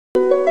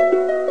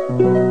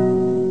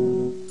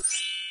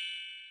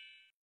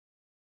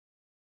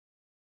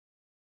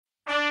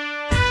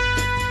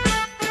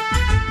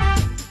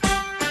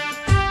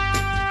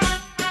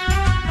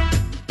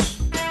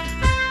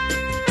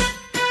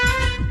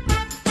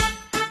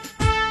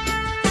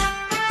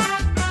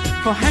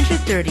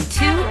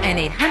432 and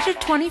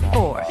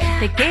 824.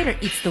 The gator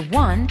eats the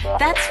one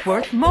that's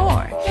worth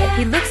more.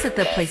 He looks at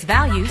the place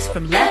values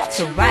from left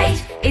to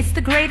right. It's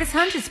the greatest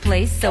hundreds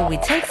place, so he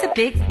takes a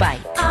big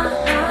bite.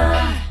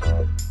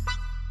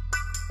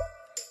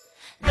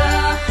 The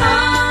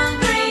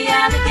hungry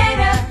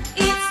alligator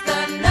eats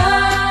the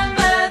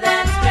number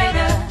that's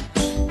greater.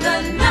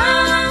 The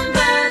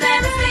number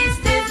that is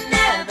least is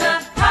never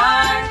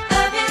part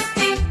of his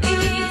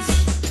feast.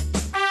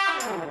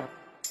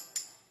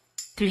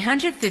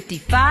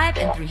 355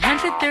 and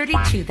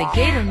 332. The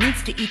gator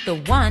needs to eat the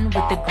one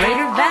with the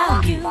greater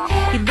value.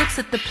 He looks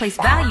at the place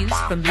values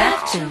from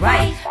left to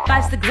right.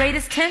 5's the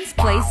greatest tens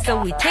place,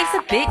 so he takes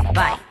a big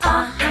bite.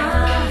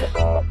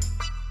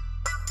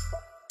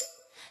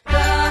 The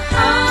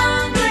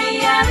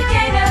hungry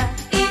alligator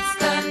eats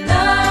the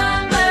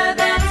number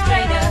that's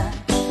greater.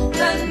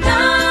 The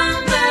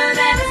number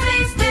that is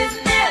least is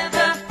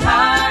never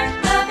part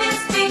of his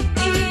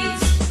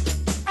feast.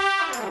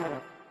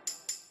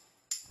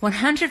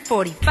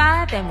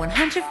 145 and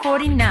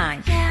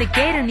 149. The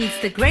gator needs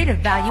the greater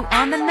value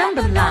on the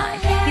number line.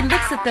 He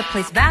looks at the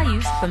place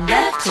values from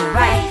left to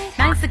right.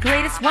 9's the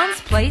greatest ones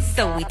place,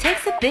 so he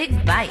takes a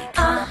big bite.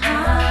 The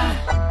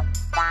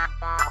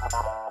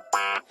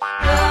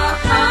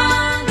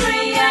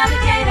hungry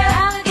alligator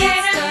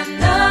eats the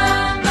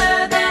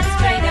number that's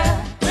greater.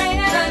 The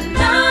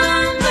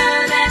number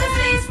that is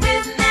least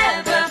is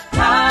never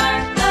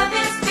part of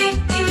his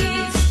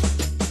feast.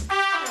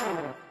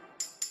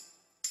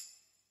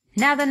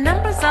 Now the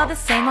numbers are the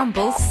same on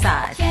both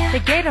sides. The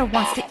gator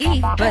wants to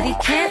eat, but he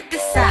can't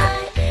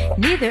decide.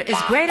 Neither is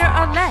greater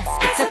or less,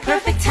 it's a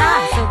perfect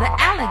tie. So the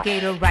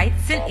alligator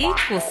writes an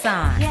equal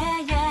sign.